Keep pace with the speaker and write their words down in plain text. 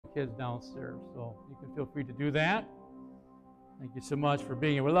kids downstairs, so you can feel free to do that. Thank you so much for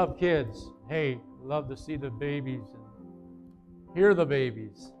being here. We love kids. Hey, we love to see the babies and hear the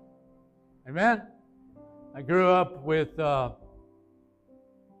babies. Amen? I grew up with, I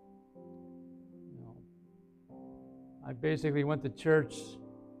basically went to church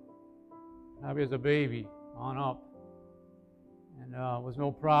probably as a baby on up. And it was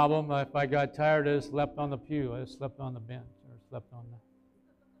no problem. If I got tired, I just slept on the pew. I just slept on the bench or slept on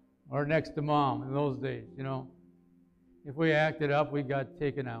the, or next to mom in those days, you know. If we acted up, we got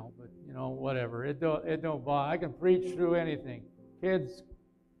taken out. But, you know, whatever. It don't bother. I can preach through anything. Kids,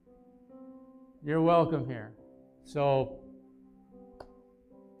 you're welcome here. So,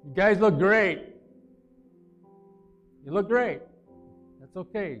 you guys look great. You look great. That's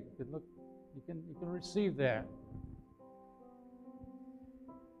okay. You can receive that.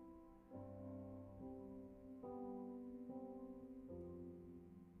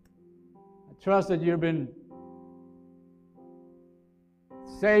 I trust that you've been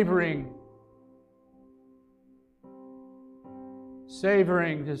savoring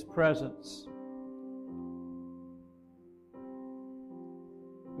His presence.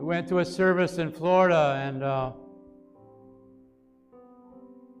 We went to a service in Florida, and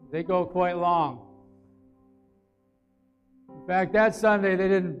they go quite long. In fact, that Sunday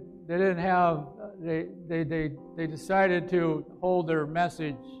they decided to hold their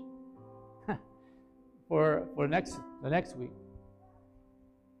message for the next week.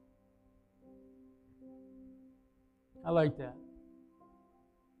 I like that.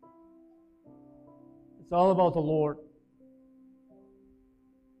 It's all about the Lord.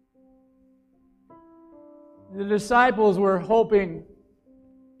 The disciples were hoping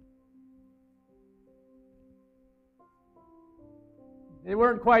they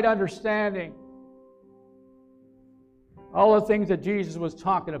weren't quite understanding all the things that Jesus was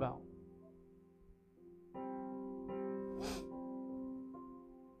talking about.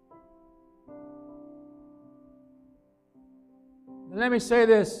 And let me say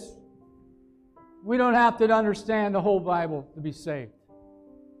this. We don't have to understand the whole Bible to be saved.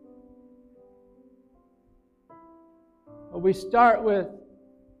 But we start with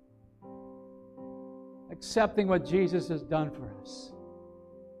accepting what Jesus has done for us.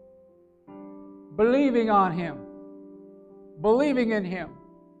 Believing on Him. Believing in Him.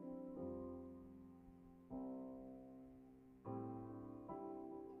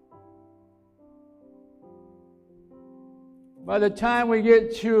 By the time we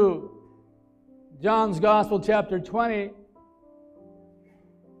get to John's Gospel, chapter 20,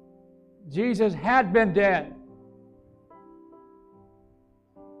 Jesus had been dead.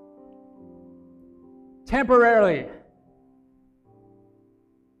 Temporarily.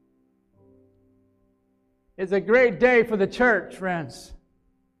 It's a great day for the church, friends.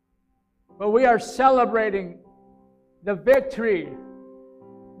 But we are celebrating the victory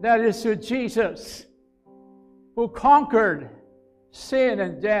that is through Jesus, who conquered sin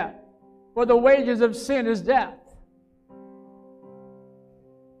and death. For the wages of sin is death.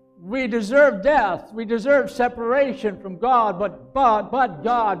 We deserve death. We deserve separation from God, but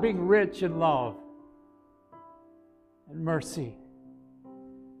God, being rich in love and mercy,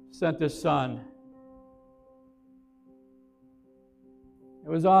 sent His Son. It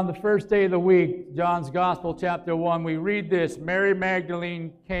was on the first day of the week, John's Gospel, chapter 1, we read this. Mary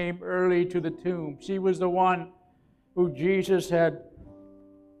Magdalene came early to the tomb. She was the one who Jesus had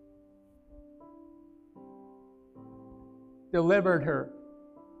delivered her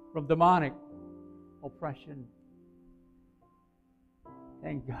from demonic oppression.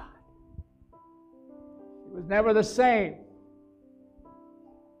 Thank God. She was never the same.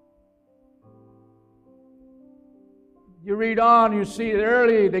 You read on, you see that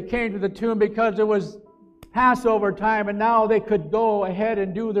early they came to the tomb because it was Passover time, and now they could go ahead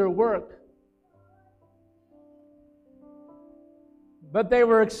and do their work. But they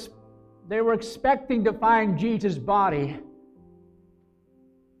were expecting to find Jesus' body.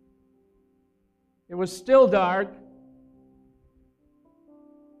 It was still dark,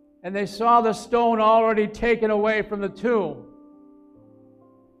 and they saw the stone already taken away from the tomb.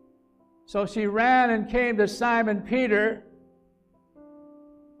 So she ran and came to Simon Peter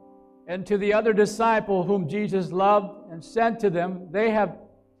and to the other disciple whom Jesus loved, and said to them, "They have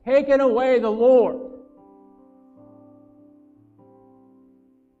taken away the Lord."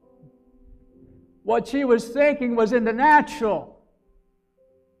 What she was thinking was in the natural.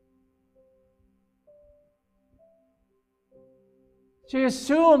 She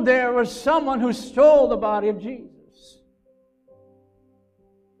assumed there was someone who stole the body of Jesus.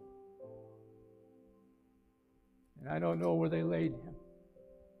 And I don't know where they laid him.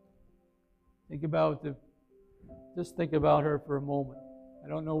 Just think about her for a moment. I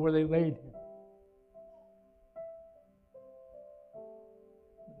don't know where they laid him.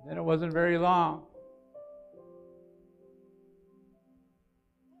 Then it wasn't very long.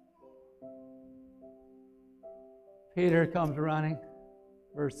 Peter comes running,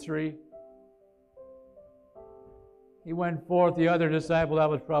 verse 3. He went forth, the other disciple, that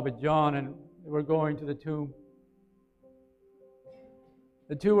was probably John, and they were going to the tomb.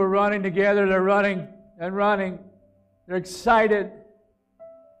 The two were running together, they're running and running. They're excited.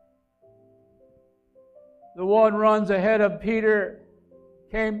 The one runs ahead of Peter,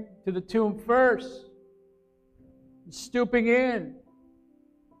 came to the tomb first, stooping in.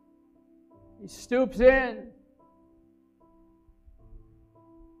 He stoops in,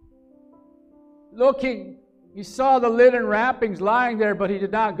 looking. He saw the linen wrappings lying there, but he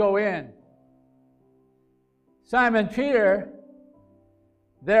did not go in. Simon Peter,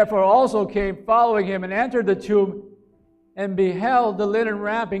 therefore, also came following him and entered the tomb and beheld the linen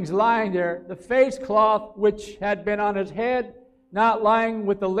wrappings lying there, the face cloth which had been on his head, not lying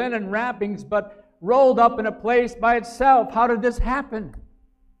with the linen wrappings, but rolled up in a place by itself. How did this happen?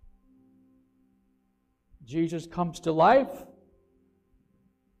 Jesus comes to life.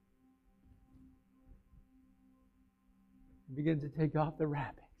 He begins to take off the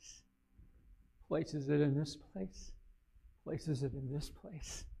wrappings. Places it in this place. Places it in this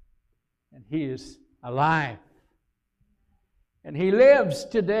place. And he is alive. And he lives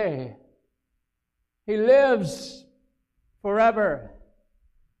today. He lives forever.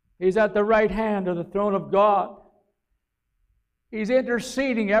 He's at the right hand of the throne of God. He's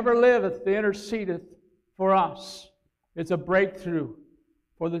interceding, ever liveth, the intercedeth for us. It's a breakthrough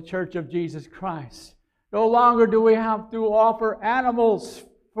for the church of Jesus Christ. No longer do we have to offer animals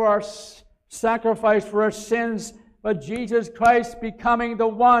for our sacrifice for our sins, but Jesus Christ becoming the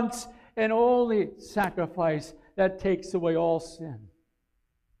once and only sacrifice that takes away all sin.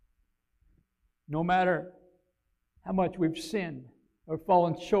 No matter how much we've sinned or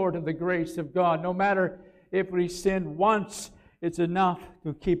fallen short of the grace of God, no matter if we sinned once, it's enough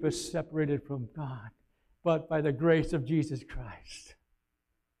to keep us separated from God. But by the grace of Jesus Christ,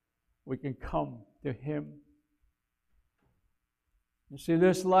 we can come to Him. You see,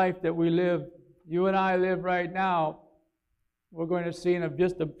 this life that we live, you and I live right now, we're going to see in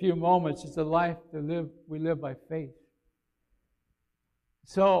just a few moments, it's a life we live by faith.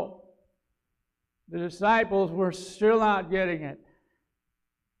 So, the disciples were still not getting it.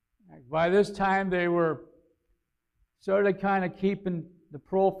 By this time, they were sort of kind of keeping the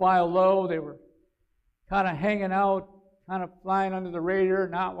profile low. They were kind of hanging out, kind of flying under the radar,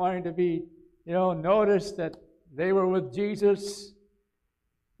 not wanting to be, noticed that they were with Jesus.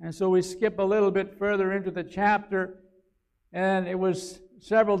 And so we skip a little bit further into the chapter, and it was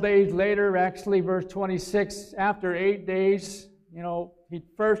several days later, actually, verse 26, after 8 days,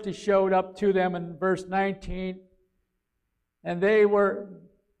 he showed up to them in verse 19, and they were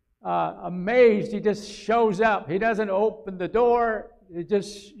amazed. He just shows up. He doesn't open the door. He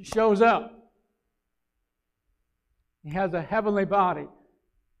just shows up. He has a heavenly body.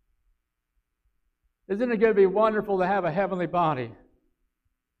 Isn't it going to be wonderful to have a heavenly body?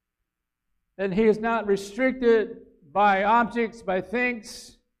 And he is not restricted by objects, by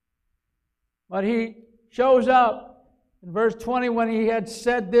things, but he shows up. In verse 20, when he had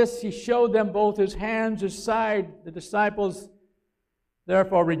said this, he showed them both his hands, his side. The disciples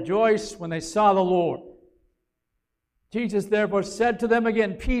therefore rejoiced when they saw the Lord. Jesus therefore said to them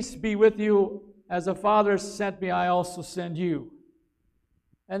again, "Peace be with you. As the Father sent me, I also send you."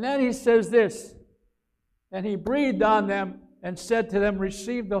 And then he says this, "And he breathed on them and said to them,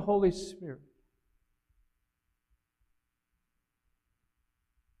 Receive the Holy Spirit."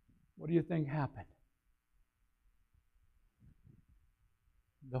 What do you think happened?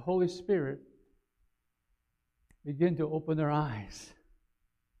 The Holy Spirit began to open their eyes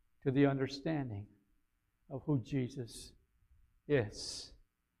to the understanding of who Jesus is.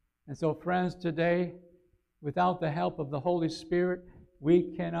 And so, friends, today, without the help of the Holy Spirit,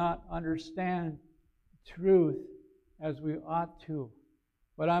 we cannot understand truth as we ought to.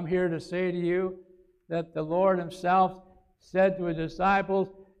 But I'm here to say to you that the Lord Himself said to His disciples,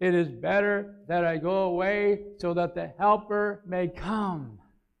 "It is better that I go away so that the Helper may come."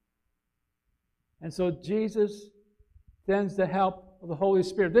 And so Jesus sends the help of the Holy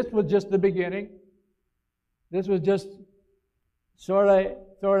Spirit. This was just the beginning. This was just sort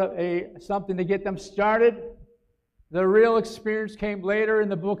of something to get them started. The real experience came later in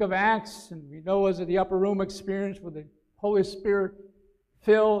the book of Acts, and we know it was the upper room experience where the Holy Spirit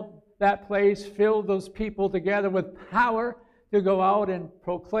filled that place, filled those people together with power to go out and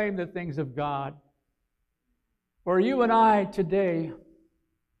proclaim the things of God. For you and I today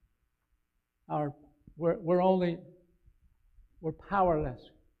we're powerless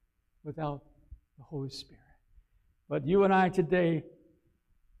without the Holy Spirit. But you and I today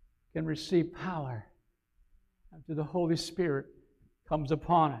can receive power after the Holy Spirit comes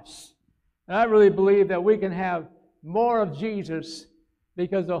upon us. And I really believe that we can have more of Jesus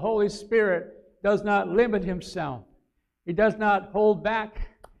because the Holy Spirit does not limit Himself. He does not hold back.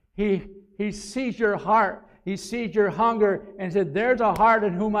 He sees your heart. He sees your hunger and said, there's a heart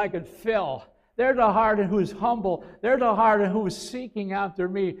in whom I could fill. There's a heart in who is humble. There's a heart in who is seeking after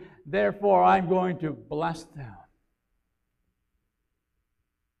me. Therefore, I'm going to bless them.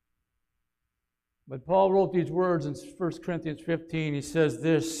 But Paul wrote these words in 1 Corinthians 15. He says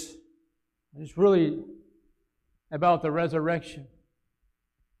this. It's really about the resurrection.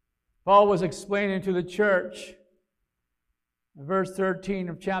 Paul was explaining to the church in verse 13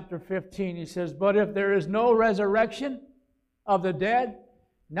 of chapter 15. He says, but if there is no resurrection of the dead,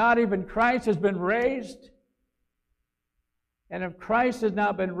 not even Christ has been raised. And if Christ has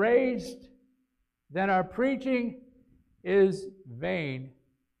not been raised, then our preaching is vain,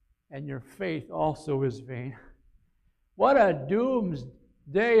 and your faith also is vain. What a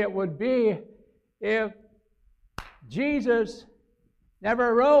doomsday it would be if Jesus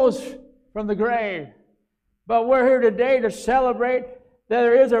never rose from the grave. But we're here today to celebrate that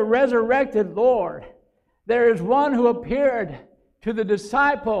there is a resurrected Lord. There is one who appeared to the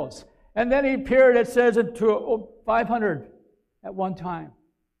disciples. And then He appeared, it says, to 500 at one time.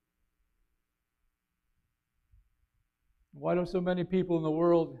 Why do so many people in the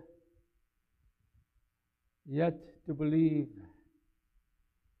world yet to believe?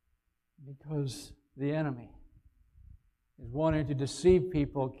 Because the enemy is wanting to deceive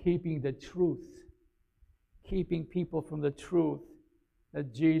people, keeping the truth, keeping people from the truth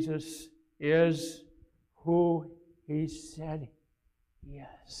that Jesus is who He said He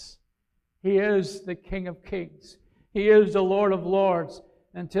is. He is the King of Kings. He is the Lord of Lords.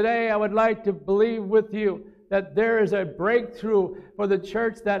 And today I would like to believe with you that there is a breakthrough for the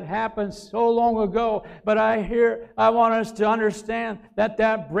church that happened so long ago. But I want us to understand that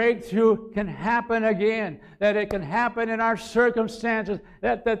that breakthrough can happen again. That it can happen in our circumstances.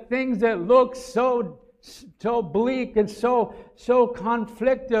 That the things that look so bleak and so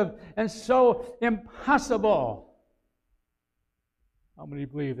conflictive and so impossible. How many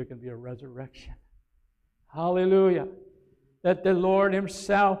believe there can be a resurrection? Hallelujah. That the Lord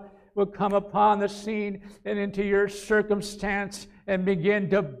Himself will come upon the scene and into your circumstance and begin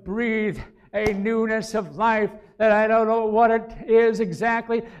to breathe a newness of life that I don't know what it is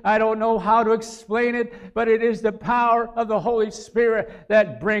exactly. I don't know how to explain it, but it is the power of the Holy Spirit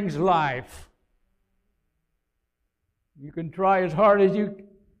that brings life. You can try as hard as you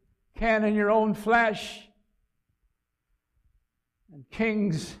can in your own flesh. And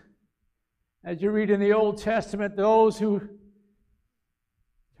kings, as you read in the Old Testament, those who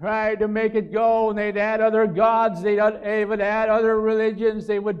tried to make it go, and they'd add other gods, they would add other religions,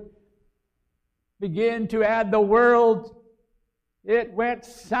 they would begin to add the world. It went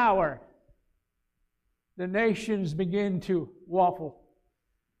sour. The nations begin to waffle.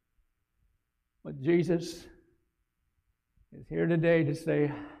 But Jesus is here today to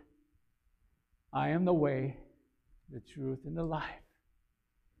say, I am the way, the truth, and the life.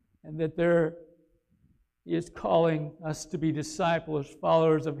 And that He is calling us to be disciples,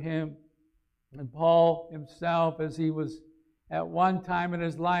 followers of Him. And Paul himself, as he was at one time in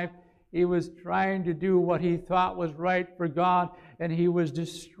his life, he was trying to do what he thought was right for God, and he was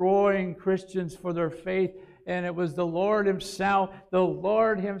destroying Christians for their faith. And it was the Lord Himself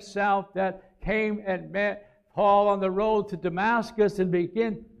that came and met Paul on the road to Damascus and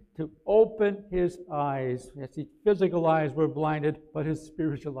began to open his eyes. Yes, his physical eyes were blinded, but his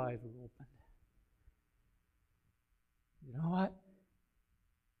spiritual eyes were opened. You know what?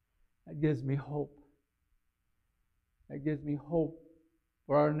 That gives me hope. That gives me hope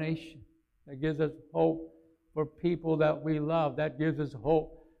for our nation. That gives us hope for people that we love. That gives us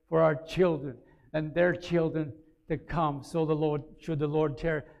hope for our children and their children to come. So the Lord, should the Lord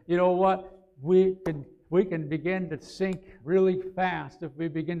tarry. You know what? We can begin to sink really fast if we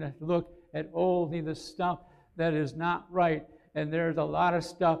begin to look at only the stuff that is not right. And there's a lot of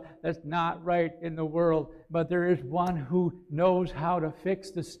stuff that's not right in the world. But there is one who knows how to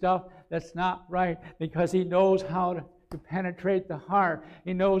fix the stuff that's not right, because He knows how to penetrate the heart.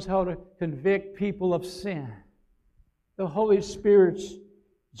 He knows how to convict people of sin. The Holy Spirit's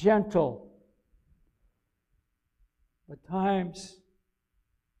gentle. But times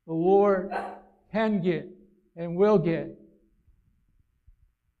the Lord can get and will get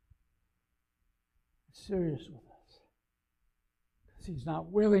serious with us. Because He's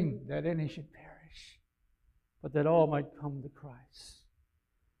not willing that any should perish, but that all might come to Christ.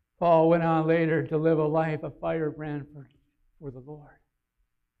 Paul went on later to live a life of firebrand for the Lord.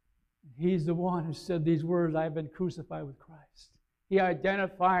 He's the one who said these words, "I have been crucified with Christ." He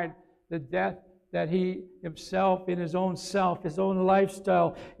identified the death that he himself, in his own self, his own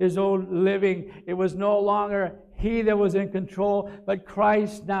lifestyle, his own living, it was no longer he that was in control, but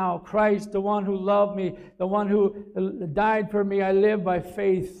Christ now. Christ, the one who loved me, the one who died for me. I live by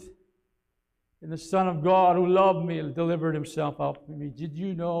faith in the Son of God who loved me and delivered Himself up for me. Did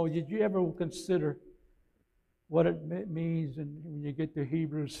you ever consider what it means when you get to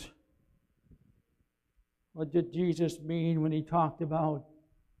Hebrews? What did Jesus mean when He talked about,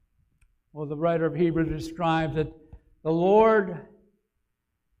 well, the writer of Hebrews describes that the Lord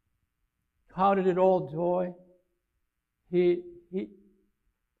counted it all joy. He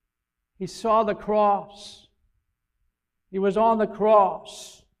saw the cross. He was on the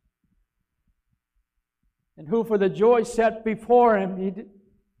cross. And who for the joy set before Him,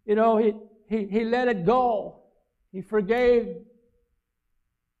 he let it go. He forgave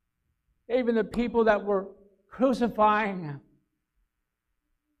even the people that were crucifying Him.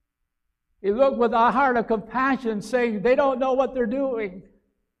 He looked with a heart of compassion, saying, they don't know what they're doing.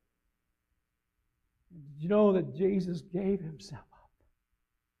 Did you know that Jesus gave Himself up?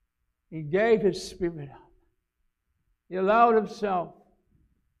 He gave His Spirit up. He allowed Himself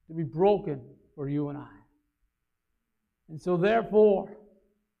to be broken for you and I. And so therefore,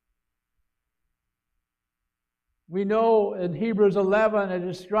 we know in Hebrews 11 it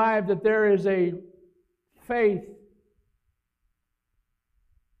describes that there is a faith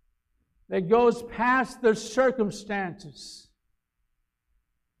that goes past the circumstances.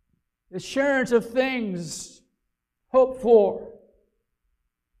 The assurance of things hoped for.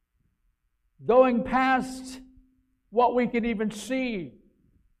 Going past what we can even see.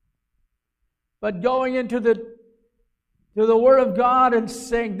 But going into the Word of God and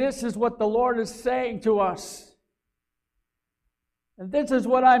saying, this is what the Lord is saying to us. And this is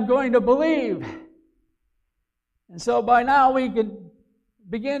what I'm going to believe. And so by now we can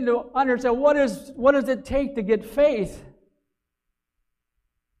begin to understand what does it take to get faith?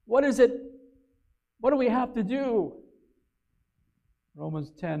 What do we have to do?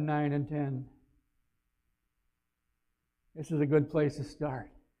 Romans 10, 9 and 10. This is a good place to start.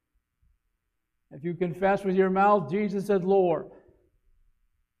 If you confess with your mouth Jesus as Lord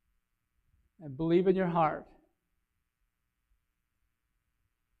and believe in your heart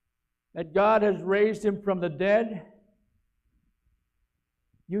that God has raised Him from the dead,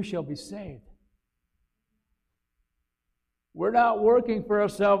 you shall be saved. We're not working for our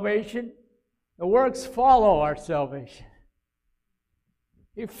salvation. The works follow our salvation.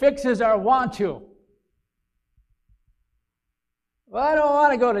 He fixes our want to. Well, I don't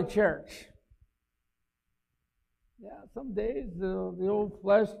want to go to church. Yeah, some days the old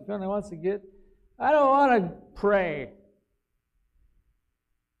flesh kind of wants to get, I don't want to pray.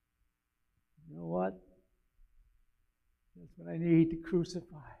 You know what? That's what I need to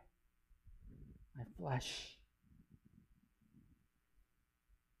crucify my flesh.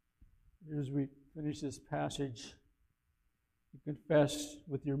 As we finish this passage, you confess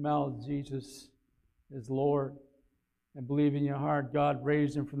with your mouth Jesus is Lord and believe in your heart God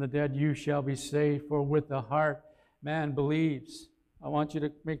raised Him from the dead, you shall be saved. For with the heart man believes. I want you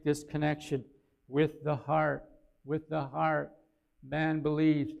to make this connection. With the heart man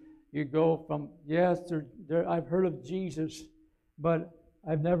believes. You go from, yes, I've heard of Jesus, but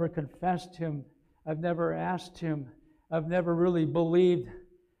I've never confessed Him. I've never asked Him. I've never really believed.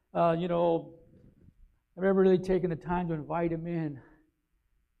 I've never really taken the time to invite Him in.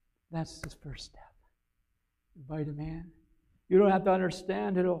 That's the first step. Invite Him in. You don't have to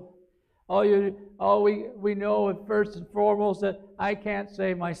understand it all. All we know first and foremost that I can't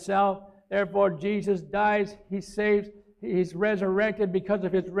save myself. Therefore, Jesus dies. He saves. He's resurrected. Because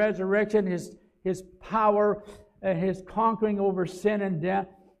of His resurrection, His power, and His conquering over sin and death,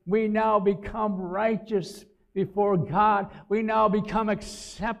 we now become righteous before God. We now become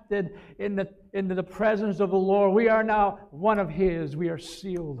accepted into the presence of the Lord. We are now one of His. We are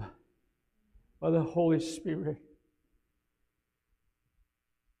sealed by the Holy Spirit.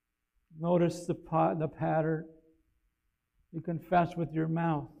 Notice the pattern. You confess with your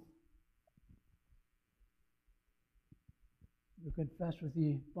mouth. You confess with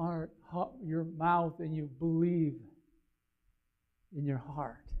your mouth, and you believe in your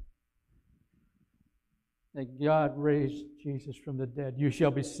heart that God raised Jesus from the dead. You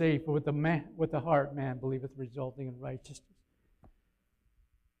shall be saved. For with the heart man believeth, resulting in righteousness.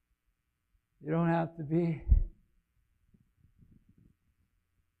 You don't have to be.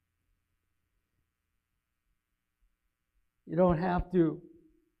 You don't have to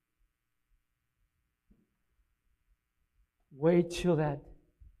wait till that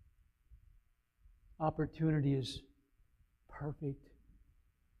opportunity is perfect.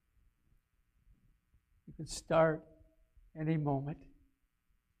 You can start any moment,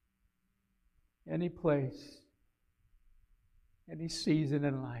 any place, any season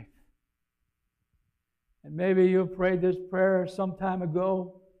in life. And maybe you prayed this prayer some time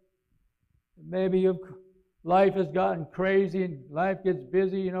ago. Maybe life has gotten crazy and life gets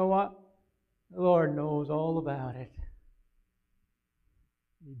busy. You know what? The Lord knows all about it.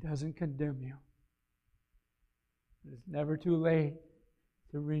 He doesn't condemn you. It's never too late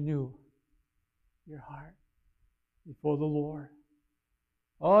to renew your heart before the Lord.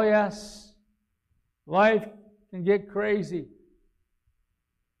 Oh yes, life can get crazy.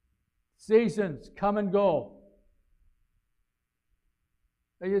 Seasons come and go.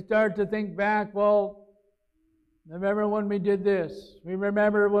 So you start to think back, well, remember when we did this. We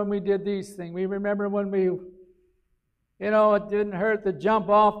remember when we did these things. We remember when we, it didn't hurt to jump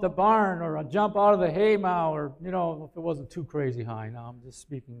off the barn or jump out of the haymow, or, if it wasn't too crazy high. Now I'm just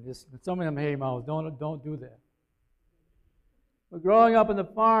speaking this. Some of them haymows, don't do that. But growing up on the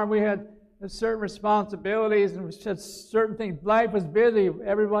farm, we had certain responsibilities and certain things. Life was busy.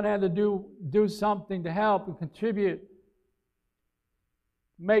 Everyone had to do something to help and contribute,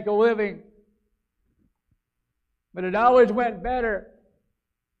 make a living. But it always went better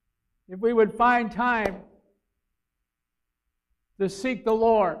if we would find time to seek the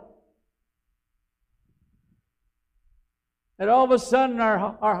Lord. And all of a sudden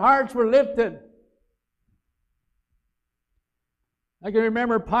our hearts were lifted. I can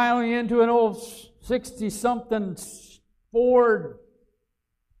remember piling into an old 60-something Ford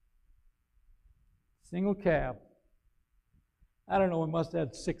single cab. I don't know, we must have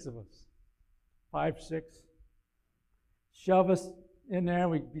had 6 of us. 5, 6. Shove us in there,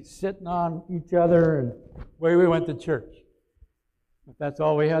 we'd be sitting on each other, and away we went to church. If that's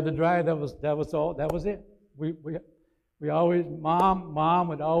all we had to drive, that was it. We always, Mom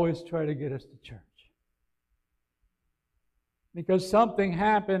would always try to get us to church. Because something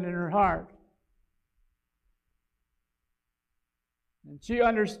happened in her heart. And she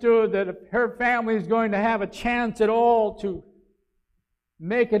understood that if her family is going to have a chance at all to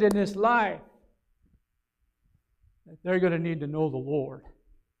make it in this life, that they're going to need to know the Lord.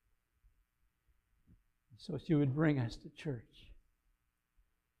 So she would bring us to church.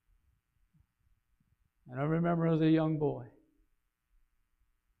 And I remember as a young boy,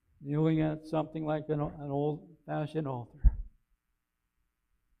 kneeling at something like an old-fashioned altar,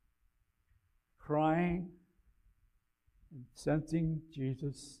 crying and sensing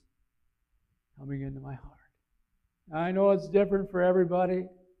Jesus coming into my heart. I know it's different for everybody.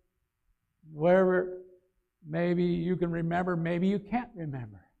 Wherever, maybe you can remember, maybe you can't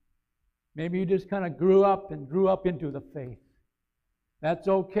remember. Maybe you just kind of grew up into the faith. That's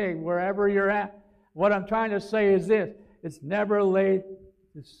okay, wherever you're at. What I'm trying to say is this: it's never late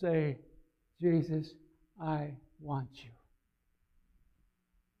to say, Jesus, I want you.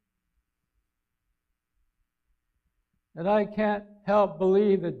 And I can't help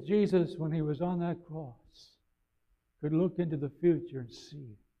believe that Jesus, when he was on that cross, could look into the future and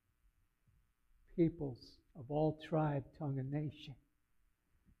see peoples of all tribe, tongue, and nation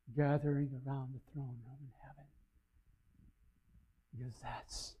gathering around the throne room in heaven. Because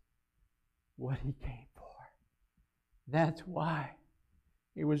that's what he came for. That's why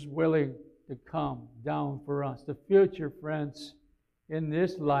he was willing to come down for us. The future, friends, in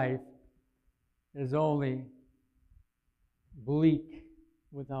this life is only bleak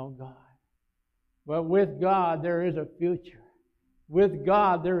without God. But with God, there is a future. With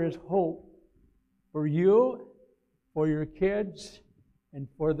God, there is hope for you, for your kids, and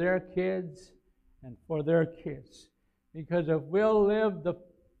for their kids, and for their kids. Because if we'll live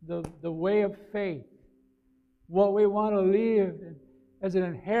the way of faith, what we want to leave as an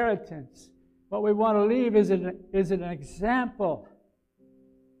inheritance, what we want to leave is an example.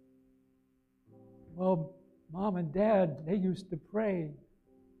 Well, Mom and Dad, they used to pray.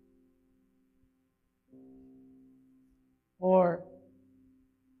 Or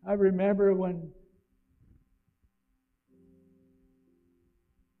I remember when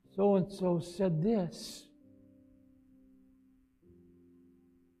so-and-so said this.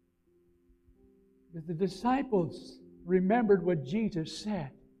 Because the disciples remembered what Jesus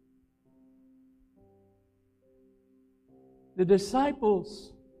said. The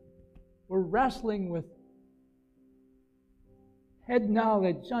disciples were wrestling with head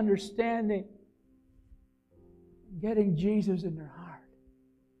knowledge, understanding, getting Jesus in their heart.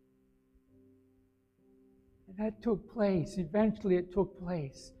 And that took place. Eventually it took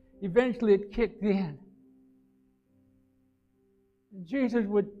place. Eventually it kicked in. And Jesus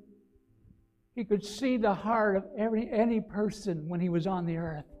he could see the heart of any person when he was on the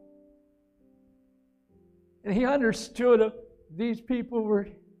earth. And he understood that these people were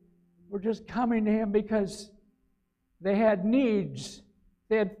just coming to him because they had needs.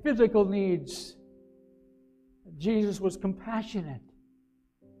 They had physical needs. Jesus was compassionate.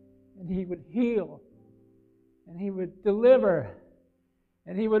 And he would heal. And he would deliver.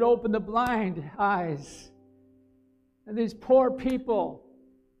 And he would open the blind eyes. And these poor people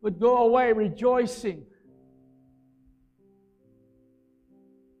would go away rejoicing.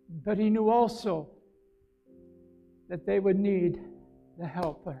 But he knew also that they would need the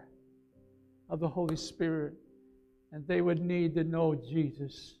helper of the Holy Spirit. And they would need to know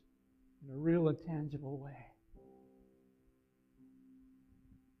Jesus in a real and tangible way.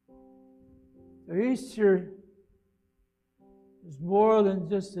 So Easter is more than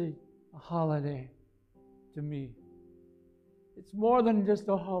just a holiday to me. It's more than just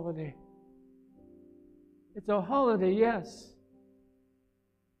a holiday. It's a holiday, yes.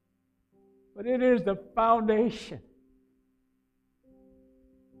 But it is the foundation.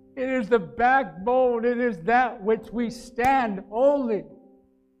 It is the backbone. It is that which we stand only.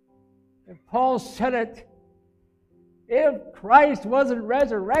 And Paul said it. If Christ wasn't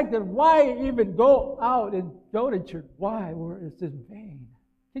resurrected, why even go out and go to church? Why? It's in vain.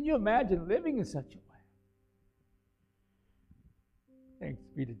 Can you imagine living in such a way? Thanks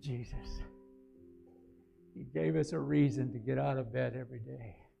be to Jesus. He gave us a reason to get out of bed every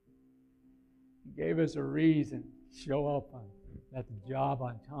day. He gave us a reason to show up at the job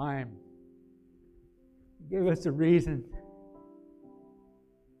on time. He gave us a reason to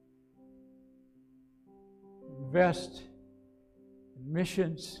invest in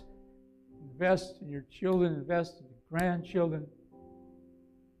missions, invest in your children, invest in your grandchildren.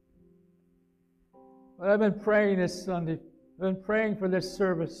 But I've been praying this Sunday. I've been praying for this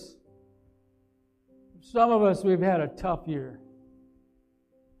service. Some of us, we've had a tough year.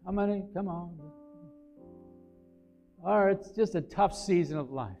 How many? Come on. Or it's just a tough season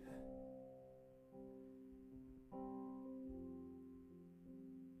of life.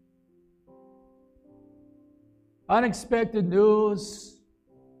 Unexpected news.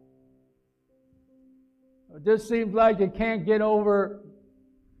 It just seems like you can't get over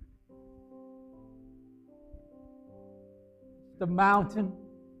the mountain.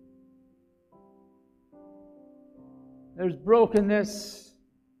 There's brokenness.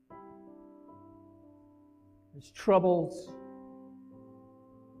 There's troubles.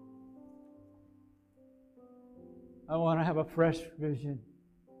 I want to have a fresh vision.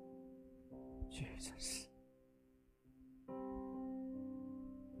 Jesus.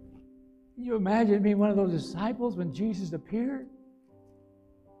 Can you imagine being one of those disciples when Jesus appeared?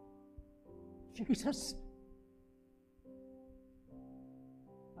 Jesus.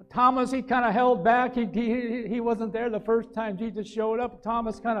 Thomas, he kind of held back. He wasn't there the first time Jesus showed up.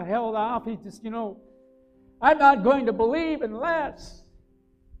 Thomas kind of held off. He just, I'm not going to believe unless.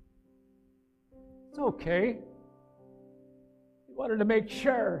 It's okay. He wanted to make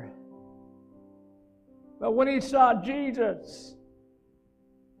sure. But when he saw Jesus,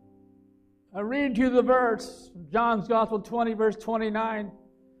 I read you the verse, John's Gospel 20, verse 29.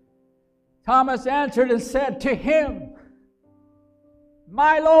 Thomas answered and said to him,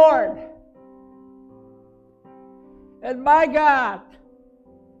 my Lord and my God.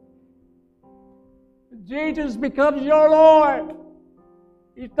 Jesus becomes your Lord.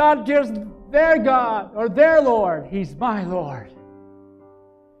 He's not just their God or their Lord. He's my Lord.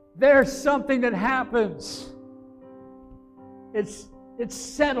 There's something that happens. It's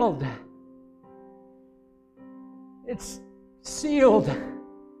settled. It's sealed.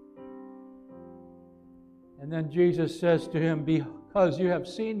 And then Jesus says to him, because you have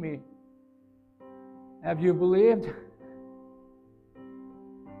seen me, have you believed?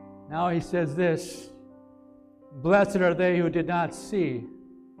 Now he says this, blessed are they who did not see.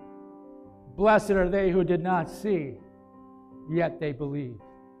 Blessed are they who did not see, yet they believed.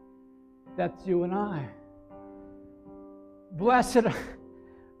 That's you and I. Blessed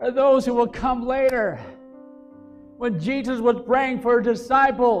are those who will come later. When Jesus was praying for his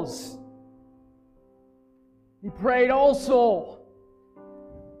disciples, he prayed also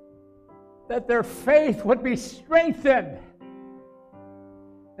that their faith would be strengthened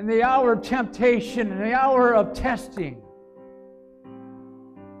in the hour of temptation, in the hour of testing.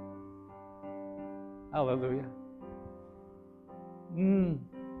 Hallelujah.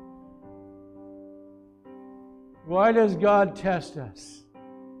 Why does God test us?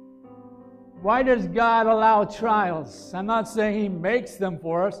 Why does God allow trials? I'm not saying He makes them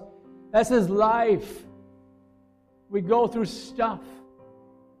for us. That's His life. We go through stuff.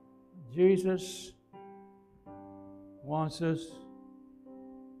 Jesus wants us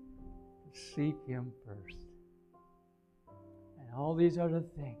to seek Him first. And all these other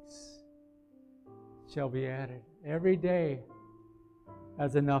things shall be added. Every day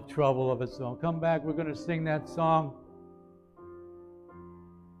has enough trouble of its own. Come back, we're going to sing that song.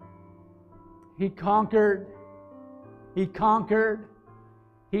 He conquered. He conquered.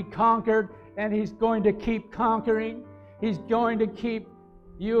 He conquered, and He's going to keep conquering. He's going to keep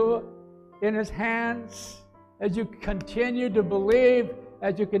you in His hands as you continue to believe,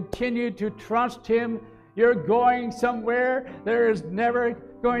 as you continue to trust Him. You're going somewhere. There is never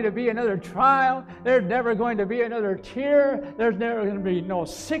going to be another trial. There's never going to be another tear. There's never going to be no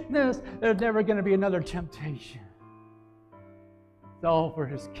sickness. There's never going to be another temptation. It's all for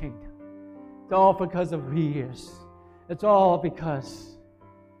His kingdom. It's all because of who He is. It's all because.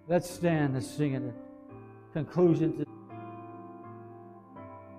 Let's stand and sing at the conclusion.